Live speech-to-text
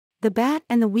The Bat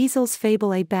and the Weasels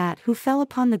Fable. A bat who fell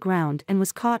upon the ground and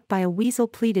was caught by a weasel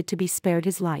pleaded to be spared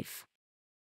his life.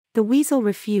 The weasel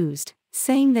refused,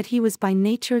 saying that he was by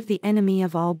nature the enemy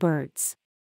of all birds.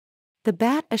 The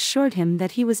bat assured him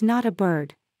that he was not a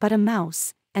bird, but a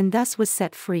mouse, and thus was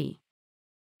set free.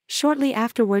 Shortly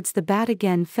afterwards the bat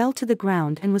again fell to the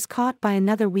ground and was caught by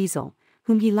another weasel,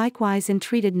 whom he likewise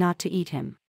entreated not to eat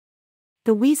him.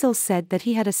 The weasel said that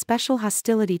he had a special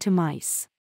hostility to mice.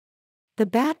 The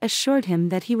bat assured him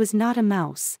that he was not a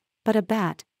mouse, but a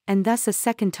bat, and thus a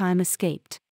second time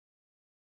escaped.